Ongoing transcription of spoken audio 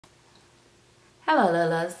Hello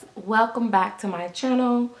Lillas, welcome back to my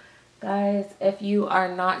channel. Guys, if you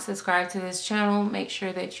are not subscribed to this channel, make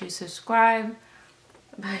sure that you subscribe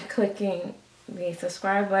by clicking the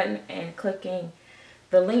subscribe button and clicking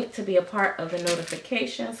the link to be a part of the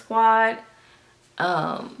notification squad.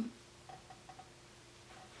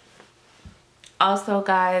 Also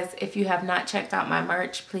guys, if you have not checked out my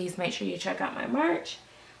merch, please make sure you check out my merch.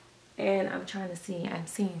 And I'm trying to see, I'm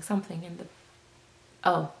seeing something in the,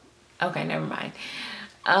 oh, okay, never mind.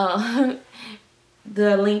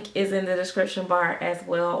 The link is in the description bar as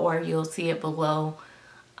well, or you'll see it below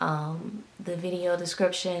the video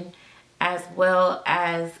description, as well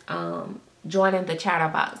as joining the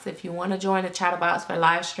Chatterbox. If you want to join the Chatterbox for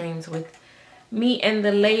live streams with me and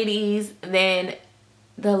the ladies, then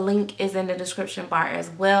the link is in the description bar as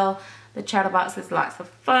well. The Chatterbox is lots of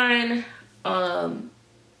fun.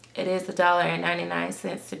 It is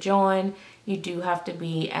 $1.99 to join. You do have to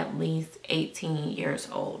be at least 18 years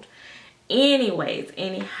old. Anyways,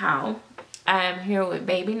 anyhow, I am here with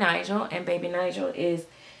Baby Nigel, and Baby Nigel is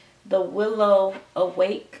the Willow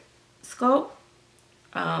Awake sculpt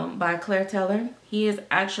by Claire Taylor. He is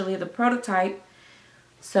actually the prototype,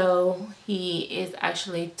 so he is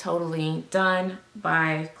actually totally done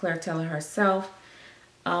by Claire Taylor herself.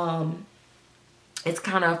 It's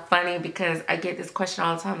kind of funny because I get this question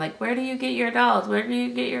all the time, like, where do you get your dolls? Where do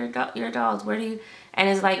you get your dolls? Where do you? And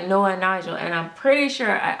it's like Noah and Nigel, and I'm pretty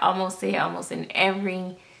sure I almost say almost in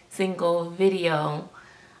every single video.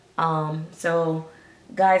 So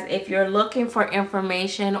guys, if you're looking for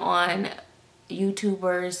information on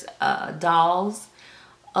YouTubers dolls,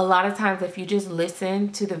 a lot of times if you just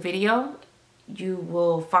listen to the video, you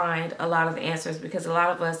will find a lot of the answers, because a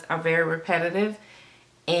lot of us are very repetitive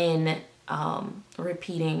in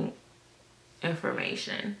repeating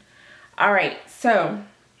information. All right, so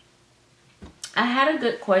I had a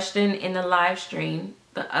good question in the live stream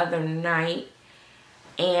the other night,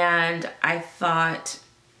 and I thought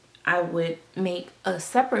I would make a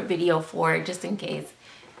separate video for it just in case,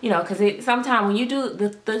 you know, because sometimes when you do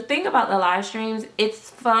the thing about the live streams, it's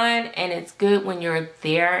fun and it's good when you're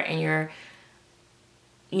there and you're,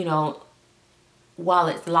 you know, while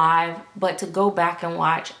it's live, but to go back and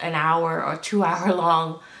watch an hour or 2 hour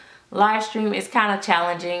long live stream is kind of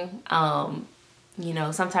challenging. You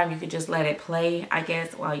know, sometimes you could just let it play, I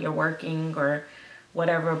guess, while you're working or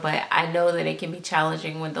whatever, but I know that it can be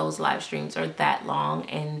challenging when those live streams are that long,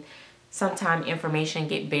 and sometimes information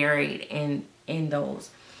get buried in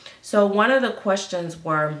those. So one of the questions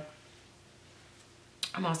were,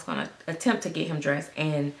 I'm also going to attempt to get him dressed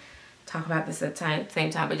and talk about this at the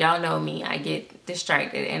same time, but y'all know me, I get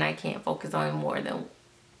distracted and I can't focus on more than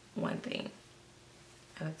one thing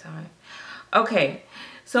at a time. Okay,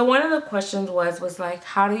 so one of the questions was like,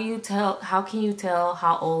 how can you tell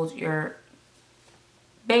how old your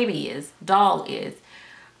baby is, doll is?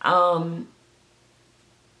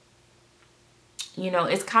 You know,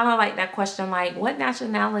 it's kind of like that question, like, what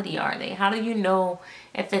nationality are they? How do you know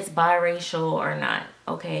if it's biracial or not?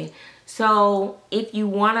 Okay, so if you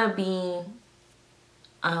want to be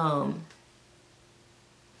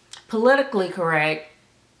politically correct,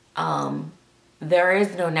 there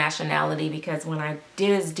is no nationality, because when I did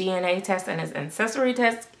his DNA test and his ancestry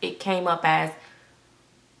test, it came up as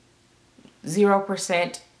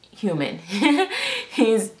 0% human.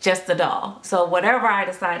 He's just a doll. So whatever I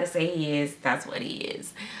decide to say he is, that's what he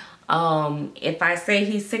is. If I say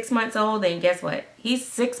he's 6 months old, then guess what? He's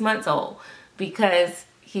 6 months old, because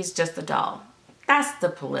he's just a doll. That's the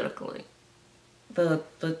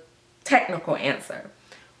technical answer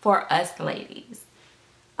for us ladies,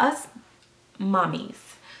 us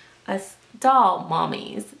mommies, us doll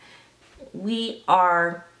mommies.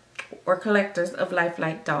 We're collectors of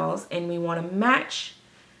lifelike dolls, and we want to match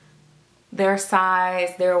their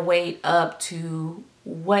size, their weight up to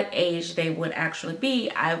what age they would actually be.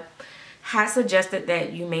 I had suggested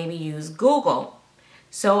that you maybe use Google.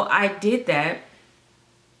 So I did that,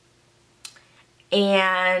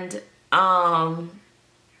 and I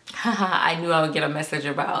knew I would get a message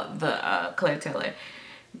about the Claire Taylor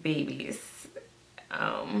babies.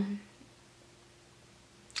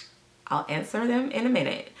 I'll answer them in a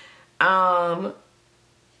minute. The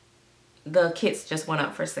kits just went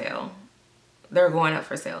up for sale. They're going up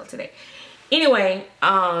for sale today. Anyway,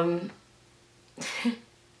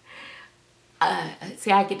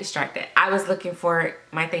 see, I get distracted. I was looking for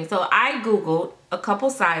my thing. So I Googled a couple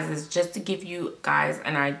sizes just to give you guys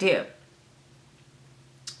an idea.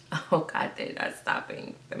 Oh God, they're not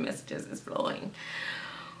stopping. The messages is flowing.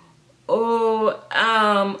 Oh,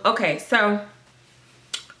 okay, so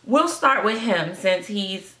we'll start with him since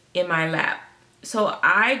he's in my lap. So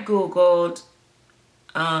I Googled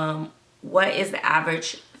what is the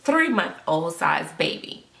average 3-month-old size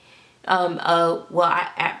baby?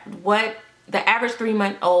 What the average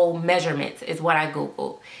 3-month-old measurements is what I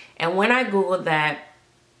Googled. And when I Googled that,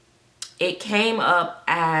 it came up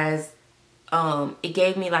as, it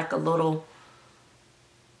gave me like a little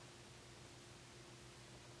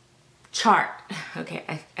chart. Okay,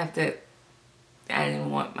 I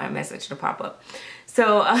didn't want my message to pop up.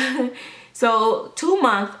 So, so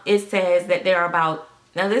 2-month, it says that there are about,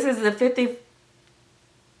 now this is the 50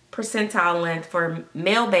 percentile length for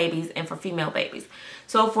male babies and for female babies.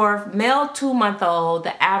 So for male 2-month-old,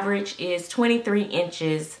 the average is 23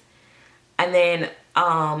 inches and then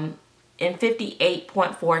in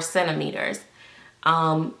 58.4 centimeters.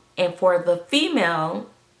 And for the female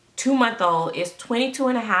 2-month-old is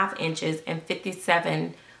 22.5 inches and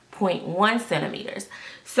 57.1 centimeters.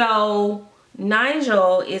 So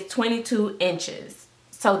Nigel is 22 inches.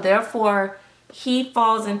 So therefore, he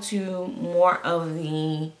falls into more of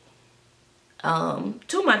the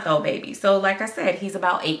 2-month-old baby. So like I said, he's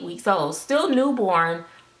about 8 weeks old. Still newborn,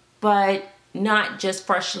 but not just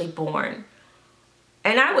freshly born.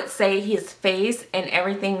 And I would say his face and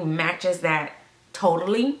everything matches that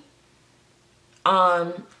totally.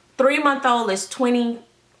 3-month-old is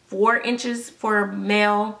 24 inches for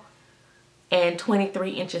male and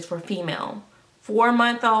 23 inches for female.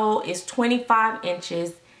 4-month-old is 25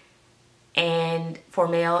 inches and for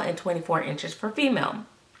male and 24 inches for female.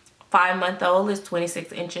 5-month-old is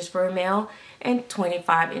 26 inches for male and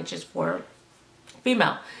 25 inches for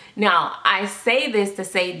female. Now, I say this to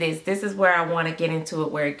say this. This is where I want to get into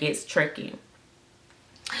it, where it gets tricky.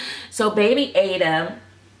 So baby Ada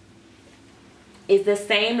is the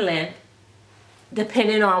same length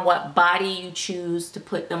depending on what body you choose to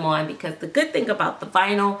put them on, because the good thing about the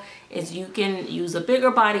vinyl is you can use a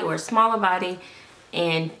bigger body or a smaller body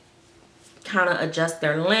and kind of adjust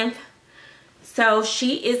their length. So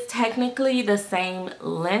she is technically the same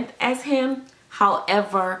length as him.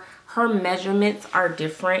 However, her measurements are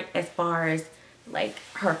different as far as like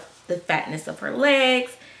the fatness of her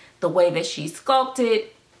legs, the way that she's sculpted,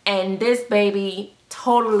 and this baby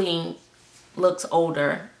totally looks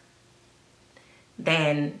older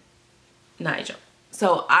than Nigel.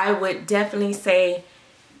 So I would definitely say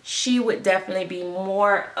she would definitely be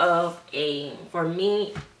more of a, for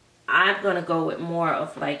me, I'm gonna go with more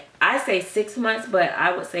of like, I say 6 months, but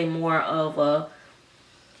I would say more of a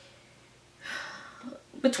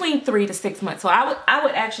between 3 to 6 months. So I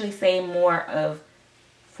would actually say more of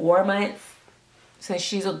 4 months, since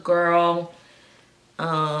she's a girl.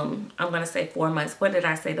 I'm gonna say 4 months. What did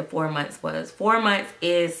I say the 4 months was? 4 months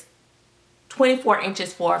is 24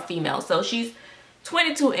 inches for a female. So she's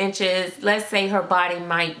 22 inches. Let's say her body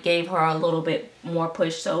might gave her a little bit more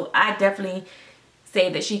push. So I definitely say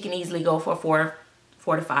that she can easily go for 4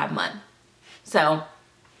 to 5 months. So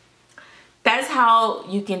that's how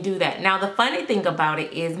you can do that. Now, the funny thing about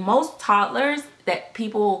it is most toddlers that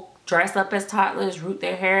people dress up as toddlers, root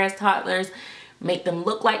their hair as toddlers, make them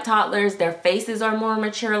look like toddlers, their faces are more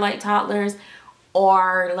mature like toddlers,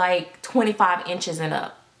 are like 25 inches and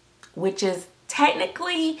up, which is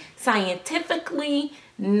technically, scientifically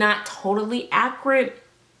not totally accurate.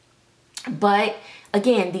 But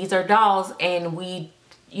again, these are dolls, and we,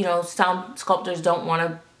 you know, some sculptors don't want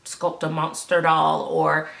to sculpt a monster doll,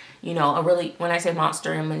 or, you know, a really, when I say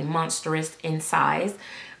monster, I mean monstrous in size.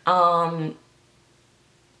 But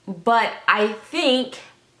I think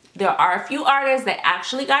there are a few artists that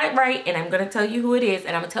actually got it right, and I'm going to tell you who it is,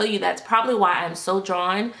 and I'm going to tell you that's probably why I'm so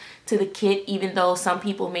drawn to the kit, even though some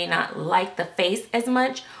people may not like the face as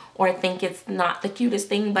much or think it's not the cutest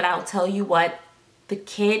thing. But I'll tell you what, the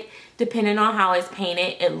kit, depending on how it's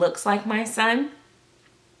painted, it looks like my son.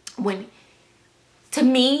 To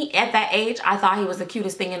me, at that age, I thought he was the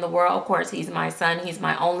cutest thing in the world. Of course, he's my son. He's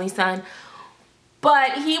my only son.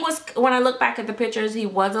 But he was, when I look back at the pictures, he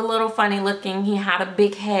was a little funny looking. He had a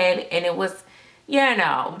big head, and it was, you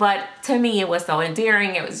know, but to me, it was so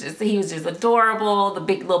endearing. It was just, he was just adorable. The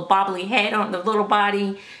big little bobbly head on the little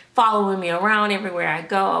body, following me around everywhere I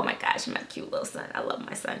go. Oh my gosh, my cute little son. I love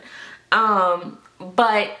my son.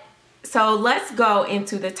 But so let's go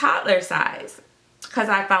into the toddler size, because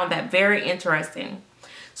I found that very interesting.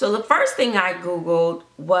 So the first thing I Googled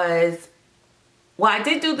was, well, I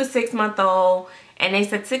did do the 6-month-old, and they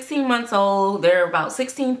said 16 months old, they're about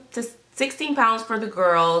 16 pounds for the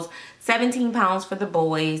girls, 17 pounds for the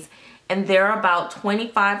boys, and they're about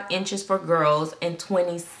 25 inches for girls and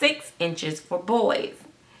 26 inches for boys.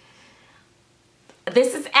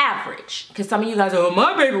 This is average, because some of you guys are, oh,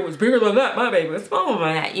 my baby was bigger than that, my baby was smaller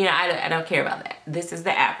than that. You know, I don't care about that. This is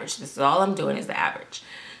the average. This is all I'm doing is the average.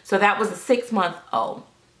 So that was a 6-month-old.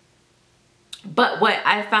 But what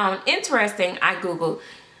I found interesting, I Googled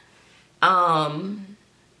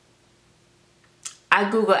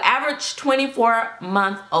average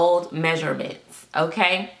 24-month-old measurements,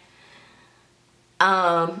 okay?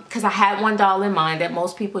 Because I had one doll in mind that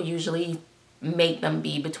most people usually make them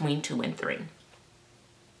be between 2 and 3.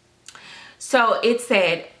 So it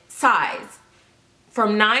said size.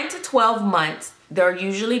 From 9 to 12 months, they're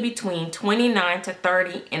usually between 29 to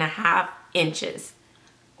 30.5 inches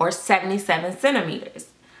or 77 centimeters.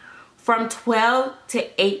 From 12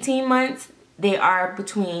 to 18 months, they are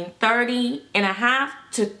between 30.5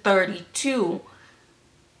 to 32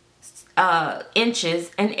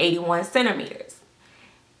 inches and 81 centimeters.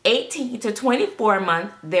 18 to 24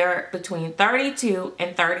 months, they're between 32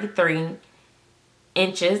 and 33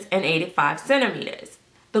 inches and 85 centimeters.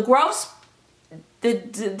 The growth, the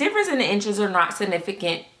difference in the inches are not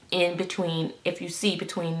significant in between, if you see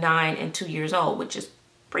between 9 and 2 years old, which is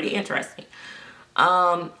pretty interesting.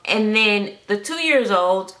 And then the 2 years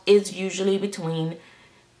old is usually between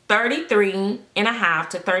 33.5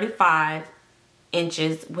 to 35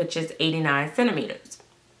 inches, which is 89 centimeters.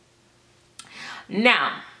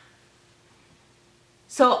 Now,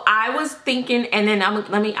 so I was thinking, and then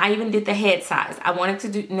I even did the head size. I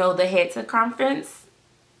wanted to know the head circumference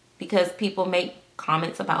because people make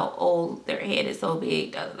comments about, oh, their head is so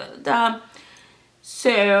big, da da da da.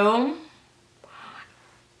 So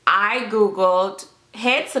I Googled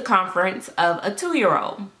head circumference of a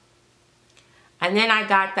 2-year-old. And then I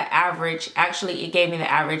got the average. Actually, it gave me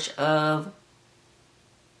the average of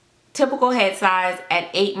typical head size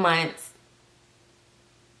at 8 months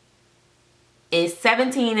is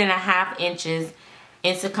 17.5 inches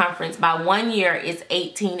in circumference. By 1 year, it's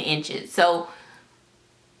 18 inches. So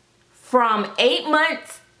from 8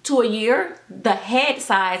 months to a year, the head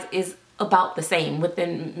size is about the same,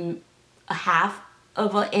 within a half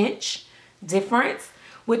of an inch difference,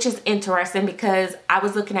 which is interesting because I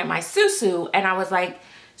was looking at my Susu and I was like,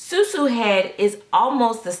 Susu head is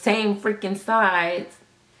almost the same freaking size.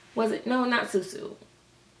 Was it? No, not Susu.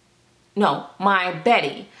 No, my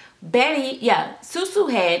Betty. Betty, yeah,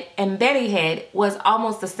 Susu head and Betty head was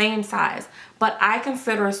almost the same size, but I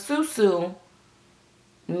consider Susu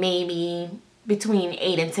maybe between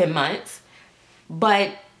 8 and 10 months,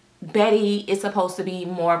 but Betty is supposed to be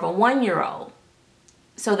more of a 1-year-old.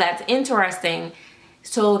 So that's interesting.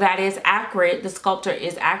 So that is accurate. The sculptor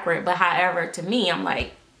is accurate, but however, to me, I'm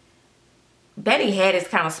like, Betty head is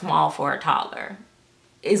kind of small for a toddler,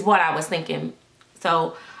 is what I was thinking.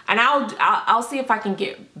 So, and I'll see if I can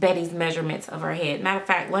get Betty's measurements of her head. Matter of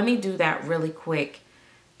fact, let me do that really quick,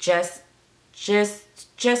 just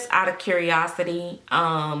out of curiosity.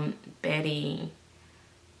 Betty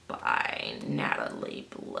by Natalie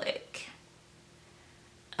Blick.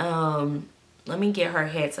 Let me get her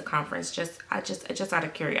head circumference just out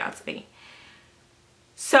of curiosity.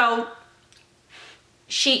 So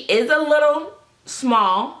she is a little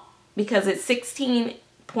small because it's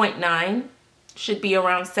 16.9, should be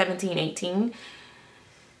around 17, 18.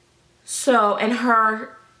 So, and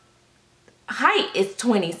her height is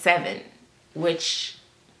 27, which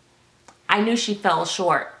I knew she fell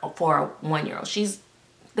short for a 1-year-old.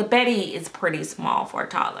 The Betty is pretty small for a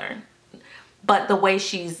toddler, but the way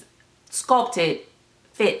she's sculpted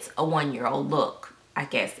fits a 1-year-old look, I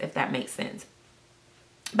guess, if that makes sense.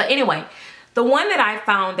 But anyway, the one that I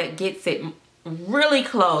found that gets it really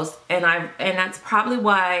close, and that's probably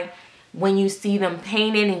why when you see them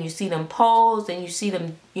painted and you see them posed and you see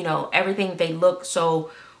them, you know, everything, they look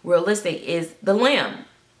so realistic, is The Limb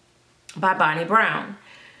by Bonnie Brown.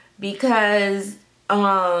 Because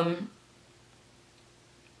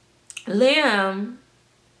Limb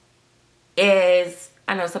is,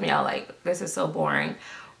 I know some of y'all like, this is so boring,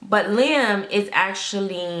 but Limb is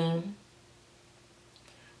actually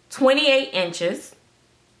 28 inches,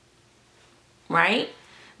 right?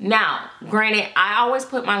 Now, granted, I always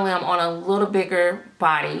put my Limb on a little bigger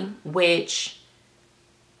body, which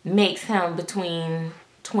makes him between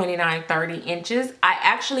 29, 30 inches. I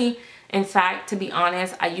actually, in fact, to be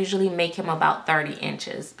honest, I usually make him about 30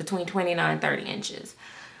 inches, between 29 and 30 inches.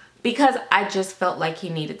 Because I just felt like he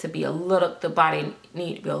needed to be the body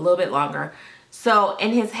needed to be a little bit longer. So,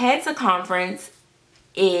 and his head circumference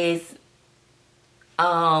is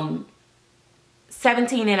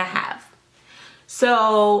 17.5.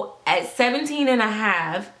 So at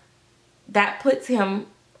 17.5, that puts him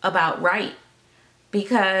about right,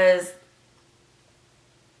 because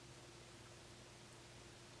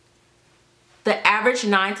the average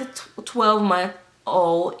 9 to 12 month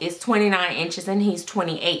old is 29 inches and he's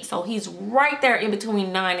 28. So he's right there in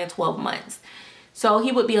between 9 and 12 months. So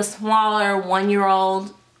he would be a smaller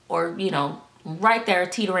 1-year-old, or, you know, right there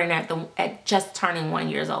teetering at just turning 1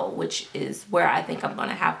 year old, which is where I think I'm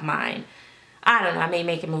gonna have mine. I don't know, I may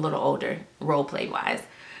make him a little older, role play wise.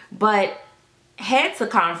 But head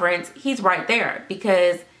circumference, he's right there,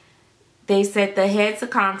 because they said the head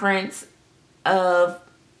circumference of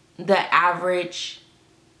the average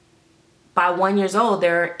by 1 year old,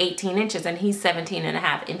 they're 18 inches, and he's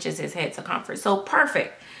 17.5 inches his head circumference. So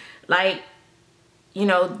perfect. Like, you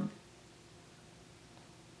know,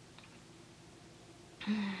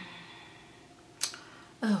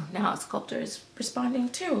 oh, now a sculptor is responding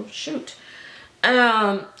too. Shoot.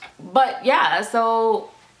 But yeah,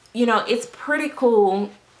 so, you know, it's pretty cool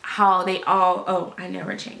how they all, oh, I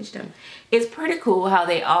never changed them. It's pretty cool how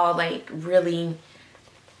they all like really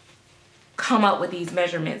come up with these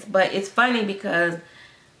measurements. But it's funny because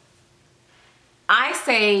I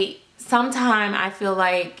say sometimes I feel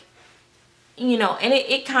like, you know, and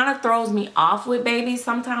it kind of throws me off with babies.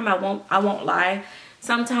 Sometimes I won't lie.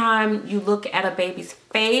 Sometimes you look at a baby's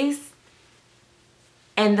face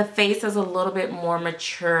and the face is a little bit more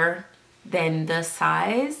mature than the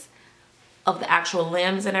size of the actual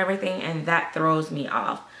limbs and everything, and that throws me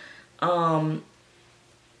off.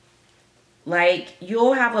 Like,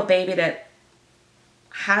 you'll have a baby that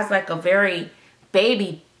has like a very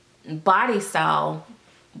baby body style,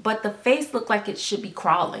 but the face look like it should be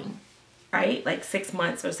crawling, right? Like 6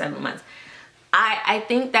 months or 7 months. I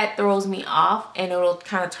think that throws me off, and it'll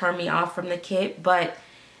kind of turn me off from the kid. But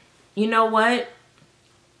you know what?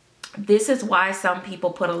 This is why some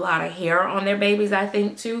people put a lot of hair on their babies, I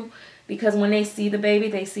think, too. Because when they see the baby,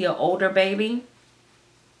 they see an older baby.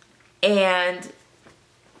 But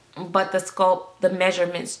the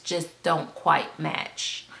measurements just don't quite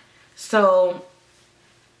match. So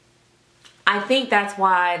I think that's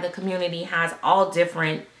why the community has all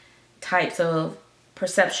different types of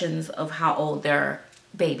perceptions of how old their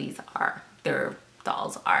babies are, their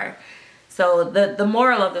dolls are. So the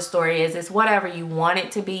moral of the story is, it's whatever you want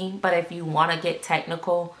it to be, but if you want to get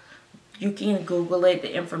technical, you can Google it.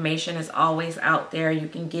 The information is always out there. You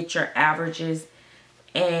can get your averages,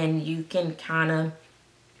 and you can kind of,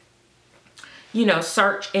 you know,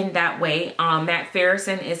 search in that way. Matt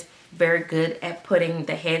Ferrison is very good at putting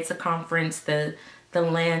the head circumference, the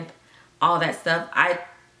length, all that stuff. I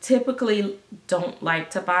typically don't like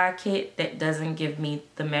to buy a kit that doesn't give me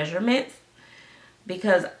the measurements,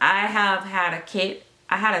 because I have had a kit.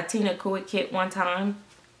 I had a Tina Kuick kit one time.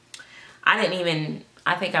 I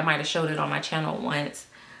think I might have showed it on my channel once.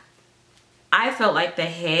 I felt like the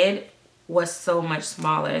head was so much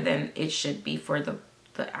smaller than it should be for the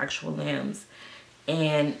actual limbs.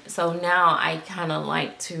 And so now I kind of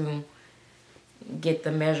like to get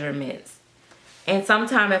the measurements. And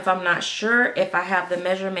sometimes if I'm not sure if I have the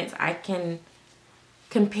measurements, I can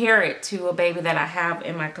compare it to a baby that I have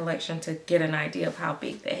in my collection to get an idea of how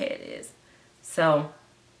big the head is. So,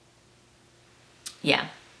 yeah.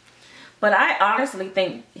 But I honestly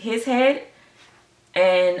think his head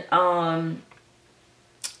and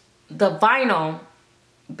the vinyl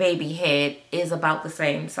baby head is about the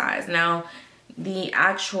same size. Now, the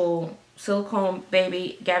actual Silicone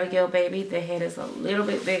Baby, Gabby Gill Baby, the head is a little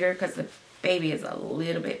bit bigger because the baby is a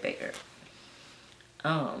little bit bigger.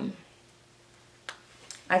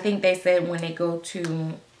 I think they said when they go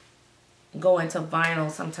into vinyl,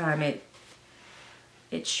 sometime it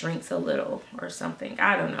shrinks a little or something.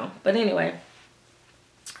 I don't know. But anyway,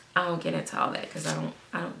 I don't get into all that because I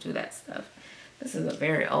don't do that stuff. This is a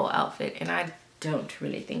very old outfit, and I don't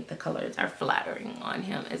really think the colors are flattering on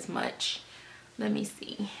him as much. Let me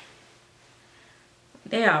see.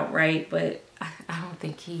 They're all right, but I don't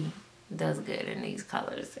think he does good in these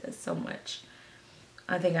colors so much.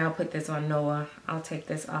 I think I'll put this on Noah. I'll take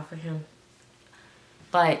this off of him.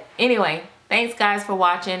 But anyway, thanks guys for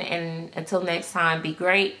watching, and until next time, be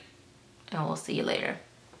great, and we'll see you later.